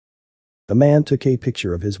A man took a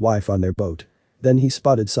picture of his wife on their boat. Then he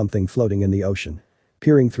spotted something floating in the ocean.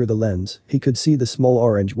 Peering through the lens, he could see the small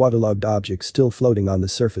orange waterlogged object still floating on the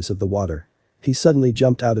surface of the water. He suddenly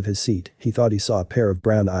jumped out of his seat. He thought he saw a pair of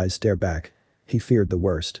brown eyes stare back. He feared the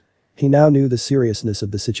worst. He now knew the seriousness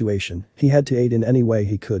of the situation. He had to aid in any way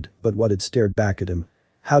he could, but what had stared back at him?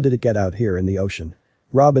 How did it get out here in the ocean?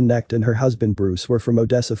 Robin Necht and her husband Bruce were from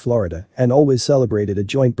Odessa, Florida, and always celebrated a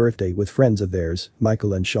joint birthday with friends of theirs,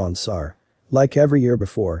 Michael and Sean Saar. Like every year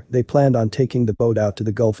before, they planned on taking the boat out to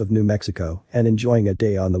the Gulf of New Mexico and enjoying a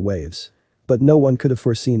day on the waves. But no one could have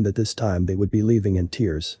foreseen that this time they would be leaving in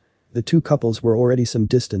tears. The two couples were already some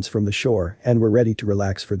distance from the shore and were ready to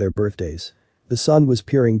relax for their birthdays. The sun was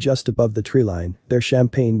peering just above the treeline, their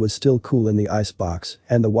champagne was still cool in the icebox,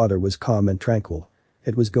 and the water was calm and tranquil.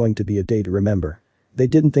 It was going to be a day to remember. They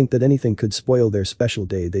didn't think that anything could spoil their special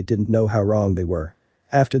day. They didn't know how wrong they were.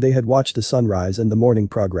 After they had watched the sunrise and the morning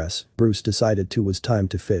progress, Bruce decided it was time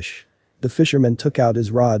to fish. The fisherman took out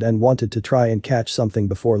his rod and wanted to try and catch something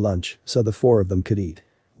before lunch, so the four of them could eat.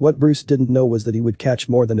 What Bruce didn't know was that he would catch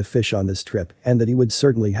more than a fish on this trip and that he would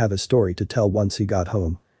certainly have a story to tell once he got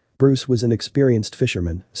home. Bruce was an experienced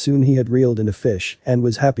fisherman. Soon he had reeled in a fish and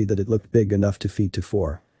was happy that it looked big enough to feed to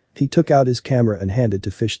four. He took out his camera and handed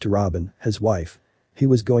the fish to Robin, his wife. He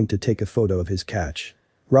was going to take a photo of his catch.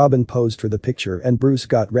 Robin posed for the picture and Bruce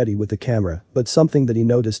got ready with the camera, but something that he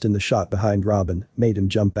noticed in the shot behind Robin made him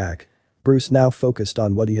jump back. Bruce now focused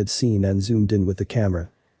on what he had seen and zoomed in with the camera.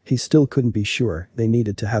 He still couldn't be sure. They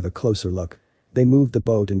needed to have a closer look. They moved the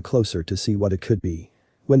boat in closer to see what it could be.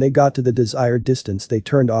 When they got to the desired distance, they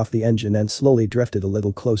turned off the engine and slowly drifted a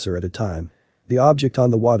little closer at a time. The object on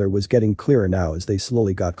the water was getting clearer now as they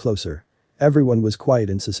slowly got closer. Everyone was quiet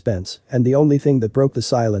in suspense, and the only thing that broke the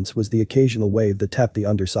silence was the occasional wave that tapped the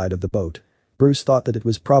underside of the boat. Bruce thought that it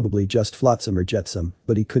was probably just flotsam or jetsam,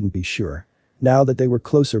 but he couldn't be sure. Now that they were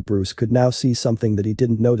closer, Bruce could now see something that he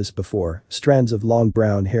didn't notice before, strands of long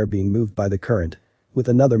brown hair being moved by the current. With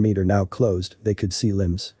another meter now closed, they could see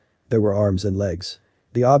limbs. There were arms and legs.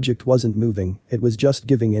 The object wasn't moving, it was just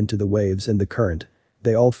giving in to the waves and the current.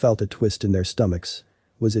 They all felt a twist in their stomachs.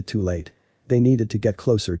 Was it too late? They needed to get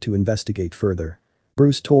closer to investigate further.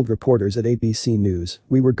 Bruce told reporters at ABC News,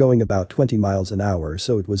 "We were going about 20 miles an hour,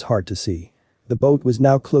 so it was hard to see." The boat was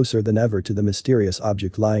now closer than ever to the mysterious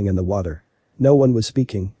object lying in the water. No one was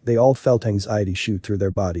speaking, they all felt anxiety shoot through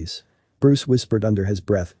their bodies. Bruce whispered under his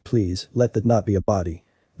breath, "Please, let that not be a body."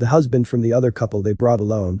 The husband from the other couple they brought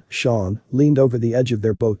alone, Sean, leaned over the edge of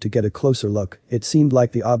their boat to get a closer look. It seemed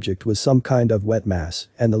like the object was some kind of wet mass,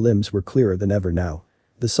 and the limbs were clearer than ever now.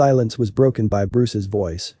 The silence was broken by Bruce's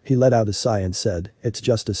voice. He let out a sigh and said, "It's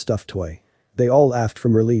just a stuffed toy." They all laughed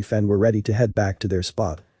from relief and were ready to head back to their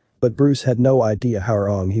spot. But Bruce had no idea how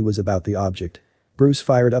wrong he was about the object. Bruce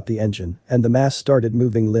fired up the engine, and the mass started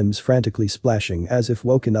moving, limbs frantically splashing as if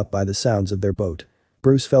woken up by the sounds of their boat.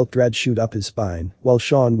 Bruce felt dread shoot up his spine, while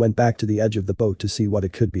Sean went back to the edge of the boat to see what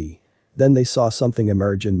it could be. Then they saw something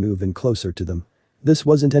emerge and move in closer to them. This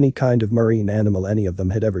wasn't any kind of marine animal any of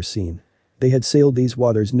them had ever seen. They had sailed these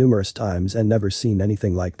waters numerous times and never seen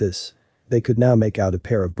anything like this. They could now make out a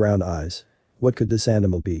pair of brown eyes. What could this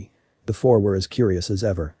animal be? The four were as curious as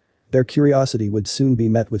ever. Their curiosity would soon be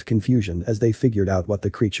met with confusion as they figured out what the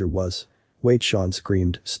creature was. "Wait," Sean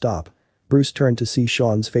screamed, "stop." Bruce turned to see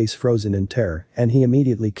Sean's face frozen in terror, and he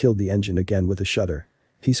immediately killed the engine again with a shudder.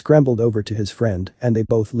 He scrambled over to his friend, and they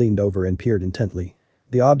both leaned over and peered intently.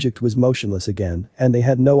 The object was motionless again, and they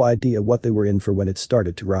had no idea what they were in for when it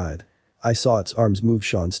started to ride. "I saw its arms move,"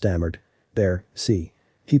 Sean stammered. "There, see."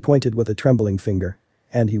 He pointed with a trembling finger.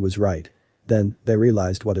 And he was right. Then, they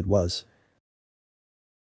realized what it was.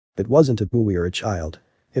 It wasn't a buoy or a child.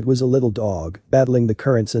 It was a little dog, battling the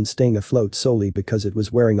currents and staying afloat solely because it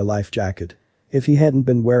was wearing a life jacket. If he hadn't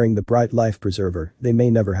been wearing the bright life preserver, they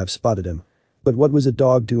may never have spotted him. But what was a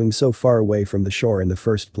dog doing so far away from the shore in the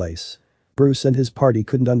first place? Bruce and his party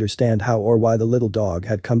couldn't understand how or why the little dog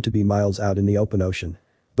had come to be miles out in the open ocean.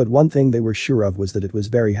 But one thing they were sure of was that it was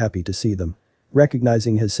very happy to see them.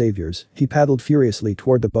 Recognizing his saviors, he paddled furiously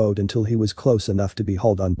toward the boat until he was close enough to be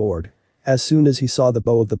hauled on board. As soon as he saw the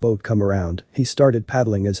bow of the boat come around, he started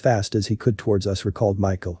paddling as fast as he could towards us, recalled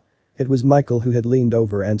Michael. It was Michael who had leaned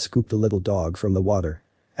over and scooped the little dog from the water.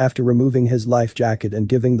 After removing his life jacket and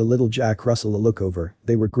giving the little Jack Russell a look over,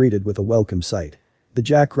 they were greeted with a welcome sight. The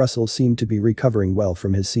Jack Russell seemed to be recovering well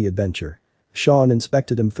from his sea adventure. Sean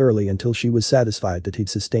inspected him thoroughly until she was satisfied that he'd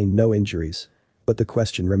sustained no injuries. But the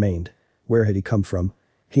question remained. Where had he come from?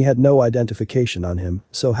 He had no identification on him,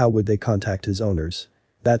 so how would they contact his owners?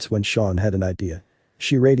 That's when Sean had an idea.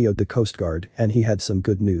 She radioed the Coast Guard, and he had some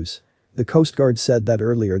good news. The Coast Guard said that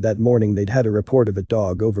earlier that morning they'd had a report of a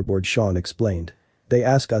dog overboard, Sean explained. They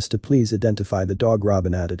asked us to please identify the dog,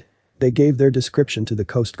 Robin added. They gave their description to the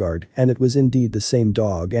Coast Guard and it was indeed the same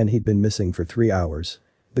dog and he'd been missing for 3 hours.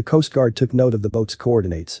 The Coast Guard took note of the boat's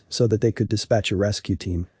coordinates so that they could dispatch a rescue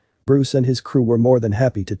team. Bruce and his crew were more than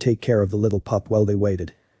happy to take care of the little pup while they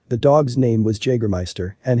waited. The dog's name was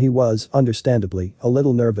Jägermeister and he was, understandably, a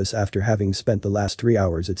little nervous after having spent the last 3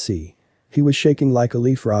 hours at sea. He was shaking like a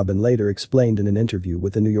leaf, Robin later explained in an interview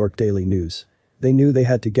with the New York Daily News. They knew they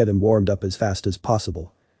had to get him warmed up as fast as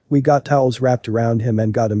possible. We got towels wrapped around him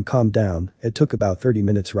and got him calmed down. It took about 30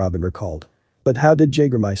 minutes, Robin recalled. But how did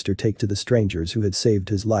Jägermeister take to the strangers who had saved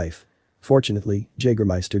his life? Fortunately,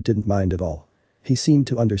 Jägermeister didn't mind at all. He seemed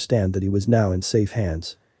to understand that he was now in safe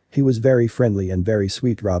hands. He was very friendly and very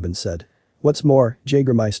sweet, Robin said. What's more,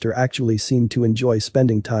 Jägermeister actually seemed to enjoy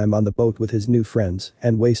spending time on the boat with his new friends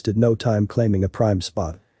and wasted no time claiming a prime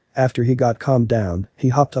spot. After he got calmed down, he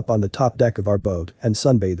hopped up on the top deck of our boat and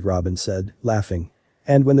sunbathed, Robin said, laughing.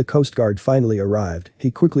 And when the Coast Guard finally arrived, he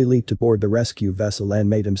quickly leaped aboard the rescue vessel and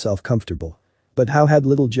made himself comfortable. But how had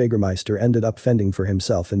little Jägermeister ended up fending for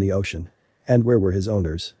himself in the ocean? And where were his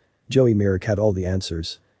owners? Joey Merrick had all the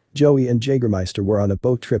answers. Joey and Jägermeister were on a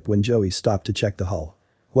boat trip when Joey stopped to check the hull.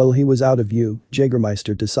 While he was out of view,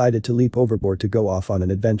 Jägermeister decided to leap overboard to go off on an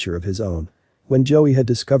adventure of his own. When Joey had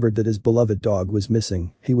discovered that his beloved dog was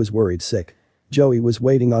missing, he was worried sick. Joey was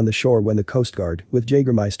waiting on the shore when the Coast Guard, with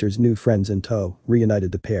Jägermeister's new friends in tow,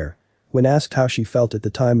 reunited the pair. When asked how she felt at the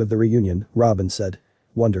time of the reunion, Robin said,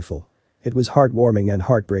 "Wonderful. It was heartwarming and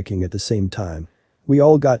heartbreaking at the same time. We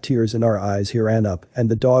all got tears in our eyes." He ran up and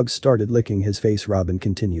the dog started licking his face, Robin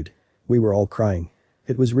continued. "We were all crying.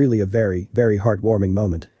 It was really a very, very heartwarming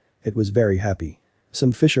moment. It was very happy."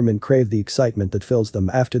 Some fishermen crave the excitement that fills them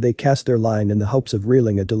after they cast their line in the hopes of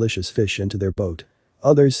reeling a delicious fish into their boat.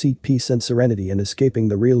 Others seek peace and serenity in escaping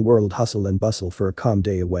the real-world hustle and bustle for a calm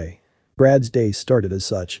day away. Brad's day started as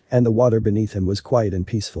such, and the water beneath him was quiet and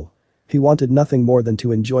peaceful. He wanted nothing more than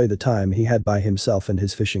to enjoy the time he had by himself and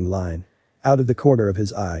his fishing line. Out of the corner of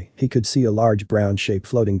his eye, he could see a large brown shape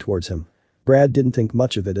floating towards him. Brad didn't think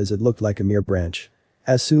much of it as it looked like a mere branch.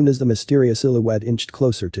 As soon as the mysterious silhouette inched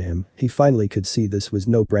closer to him, he finally could see this was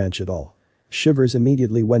no branch at all. Shivers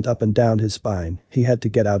immediately went up and down his spine. He had to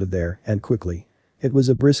get out of there, and quickly. It was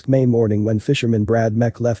a brisk May morning when fisherman Brad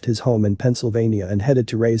Meck left his home in Pennsylvania and headed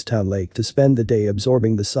to Raystown Lake to spend the day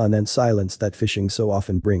absorbing the sun and silence that fishing so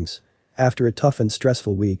often brings. After a tough and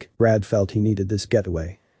stressful week, Brad felt he needed this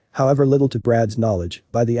getaway. However little to Brad's knowledge,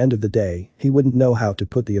 by the end of the day, he wouldn't know how to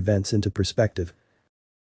put the events into perspective.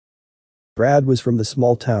 Brad was from the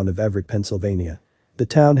small town of Everett, Pennsylvania. The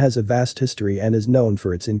town has a vast history and is known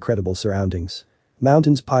for its incredible surroundings.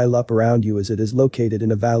 Mountains pile up around you as it is located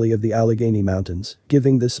in a valley of the Allegheny Mountains,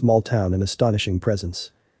 giving this small town an astonishing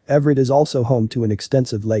presence. Everett is also home to an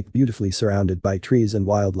extensive lake beautifully surrounded by trees and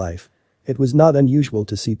wildlife. It was not unusual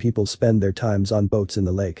to see people spend their times on boats in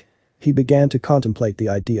the lake. He began to contemplate the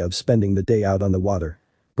idea of spending the day out on the water.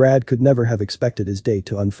 Brad could never have expected his day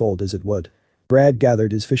to unfold as it would. Brad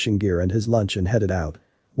gathered his fishing gear and his lunch and headed out.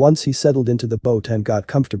 Once he settled into the boat and got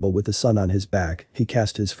comfortable with the sun on his back, he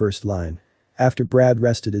cast his first line. After Brad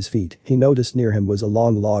rested his feet, he noticed near him was a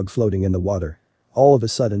long log floating in the water. All of a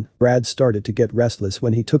sudden, Brad started to get restless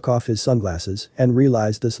when he took off his sunglasses and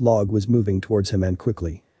realized this log was moving towards him and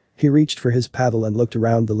quickly. He reached for his paddle and looked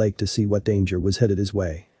around the lake to see what danger was headed his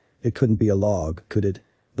way. It couldn't be a log, could it?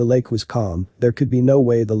 The lake was calm, there could be no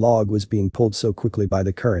way the log was being pulled so quickly by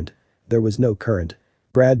the current. There was no current.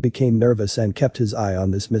 Brad became nervous and kept his eye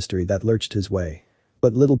on this mystery that lurched his way.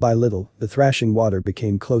 But little by little, the thrashing water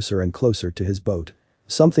became closer and closer to his boat.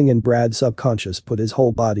 Something in Brad's subconscious put his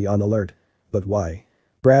whole body on alert. But why?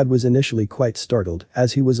 Brad was initially quite startled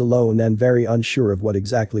as he was alone and very unsure of what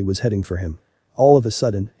exactly was heading for him. All of a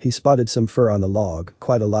sudden, he spotted some fur on the log,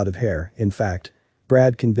 quite a lot of hair, in fact.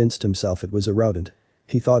 Brad convinced himself it was a rodent.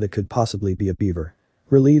 He thought it could possibly be a beaver.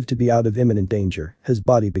 Relieved to be out of imminent danger, his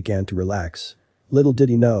body began to relax. Little did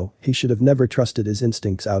he know, he should have never trusted his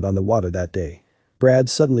instincts out on the water that day. Brad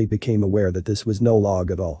suddenly became aware that this was no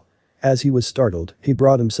log at all. As he was startled, he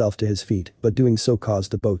brought himself to his feet, but doing so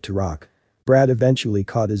caused the boat to rock. Brad eventually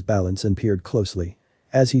caught his balance and peered closely.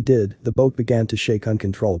 As he did, the boat began to shake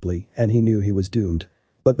uncontrollably, and he knew he was doomed.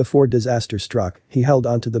 But before disaster struck, he held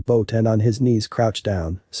onto the boat and on his knees crouched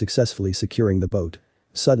down, successfully securing the boat.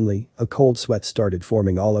 Suddenly, a cold sweat started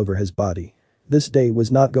forming all over his body. This day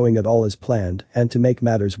was not going at all as planned, and to make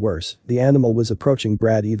matters worse, the animal was approaching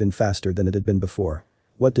Brad even faster than it had been before.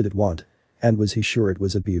 What did it want? And was he sure it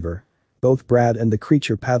was a beaver? Both Brad and the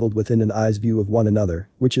creature paddled within an eye's view of one another,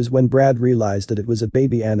 which is when Brad realized that it was a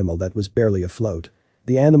baby animal that was barely afloat.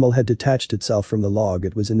 The animal had detached itself from the log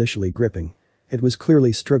it was initially gripping. It was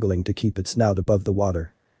clearly struggling to keep its snout above the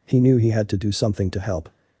water. He knew he had to do something to help.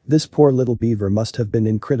 This poor little beaver must have been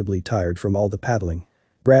incredibly tired from all the paddling.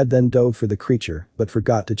 Brad then dove for the creature, but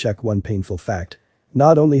forgot to check one painful fact.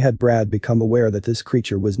 Not only had Brad become aware that this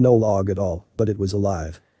creature was no log at all, but it was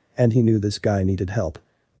alive. And he knew this guy needed help.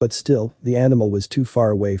 But still, the animal was too far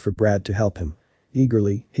away for Brad to help him.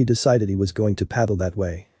 Eagerly, he decided he was going to paddle that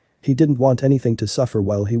way. He didn't want anything to suffer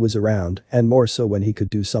while he was around, and more so when he could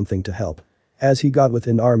do something to help. As he got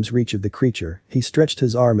within arm's reach of the creature, he stretched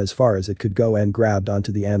his arm as far as it could go and grabbed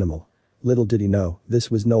onto the animal. Little did he know, this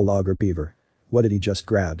was no log or beaver. What had he just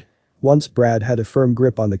grabbed? Once Brad had a firm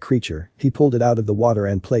grip on the creature, he pulled it out of the water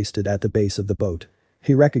and placed it at the base of the boat.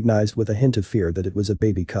 He recognized with a hint of fear that it was a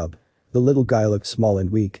baby cub. The little guy looked small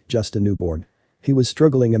and weak, just a newborn. He was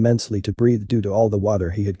struggling immensely to breathe due to all the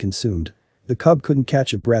water he had consumed. The cub couldn't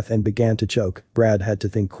catch a breath and began to choke. Brad had to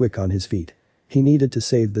think quick on his feet. He needed to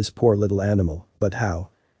save this poor little animal, but how?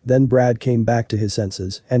 Then Brad came back to his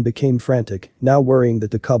senses and became frantic, now worrying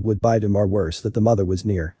that the cub would bite him or worse that the mother was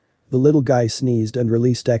near. The little guy sneezed and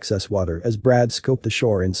released excess water as Brad scoped the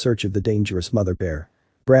shore in search of the dangerous mother bear.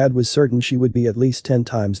 Brad was certain she would be at least 10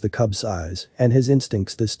 times the cub's size, and his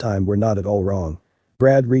instincts this time were not at all wrong.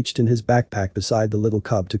 Brad reached in his backpack beside the little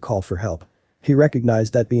cub to call for help. He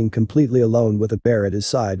recognized that being completely alone with a bear at his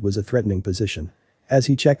side was a threatening position. As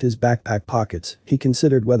he checked his backpack pockets, he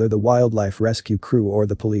considered whether the wildlife rescue crew or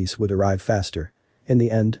the police would arrive faster. In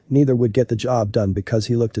the end, neither would get the job done because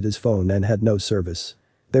he looked at his phone and had no service.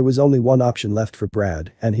 There was only one option left for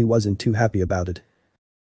Brad, and he wasn't too happy about it.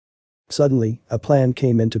 Suddenly, a plan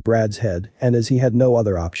came into Brad's head, and as he had no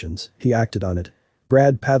other options, he acted on it.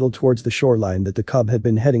 Brad paddled towards the shoreline that the cub had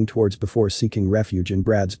been heading towards before seeking refuge in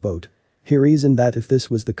Brad's boat. He reasoned that if this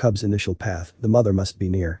was the cub's initial path, the mother must be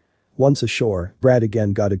near. Once ashore, Brad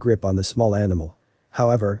again got a grip on the small animal.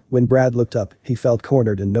 However, when Brad looked up, he felt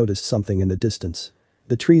cornered and noticed something in the distance.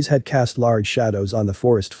 The trees had cast large shadows on the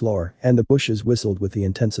forest floor, and the bushes whistled with the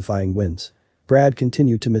intensifying winds. Brad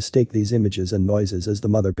continued to mistake these images and noises as the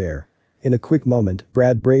mother bear. In a quick moment,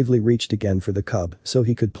 Brad bravely reached again for the cub so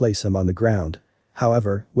he could place him on the ground.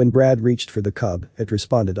 However, when Brad reached for the cub, it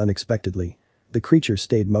responded unexpectedly. The creature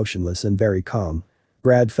stayed motionless and very calm.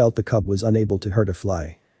 Brad felt the cub was unable to hurt a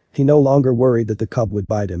fly. He no longer worried that the cub would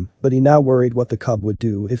bite him, but he now worried what the cub would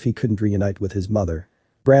do if he couldn't reunite with his mother.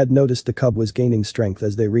 Brad noticed the cub was gaining strength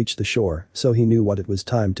as they reached the shore, so he knew what it was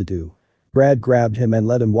time to do. Brad grabbed him and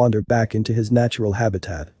let him wander back into his natural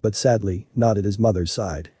habitat, but sadly, not at his mother's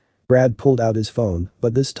side. Brad pulled out his phone,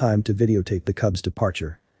 but this time to videotape the cub's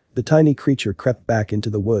departure. The tiny creature crept back into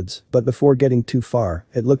the woods, but before getting too far,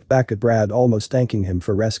 it looked back at Brad, almost thanking him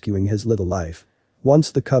for rescuing his little life. Once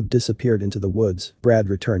the cub disappeared into the woods, Brad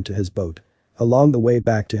returned to his boat. Along the way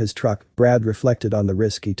back to his truck, Brad reflected on the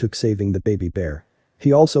risk he took saving the baby bear.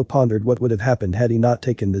 He also pondered what would have happened had he not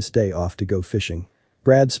taken this day off to go fishing.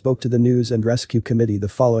 Brad spoke to the News and Rescue Committee the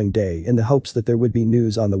following day in the hopes that there would be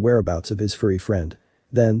news on the whereabouts of his furry friend.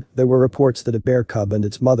 Then, there were reports that a bear cub and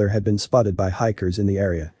its mother had been spotted by hikers in the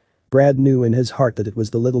area. Brad knew in his heart that it was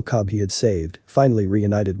the little cub he had saved, finally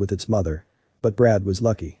reunited with its mother. But Brad was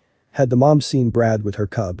lucky. Had the mom seen Brad with her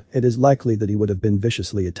cub, it is likely that he would have been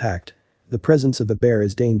viciously attacked. The presence of a bear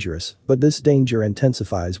is dangerous, but this danger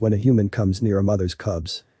intensifies when a human comes near a mother's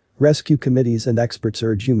cubs. Rescue committees and experts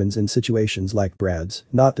urge humans in situations like Brad's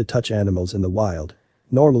not to touch animals in the wild.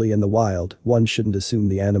 Normally in the wild, one shouldn't assume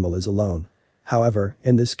the animal is alone. However,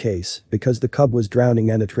 in this case, because the cub was drowning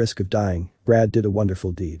and at risk of dying, Brad did a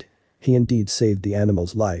wonderful deed. He indeed saved the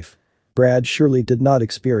animal's life. Brad surely did not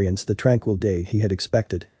experience the tranquil day he had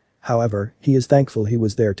expected. However, he is thankful he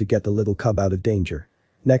was there to get the little cub out of danger.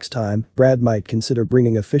 Next time, Brad might consider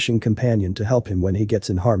bringing a fishing companion to help him when he gets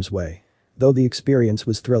in harm's way. Though the experience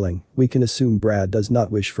was thrilling, we can assume Brad does not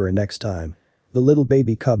wish for a next time. The little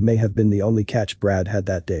baby cub may have been the only catch Brad had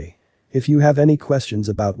that day. If you have any questions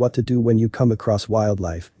about what to do when you come across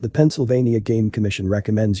wildlife, the Pennsylvania Game Commission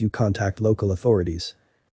recommends you contact local authorities.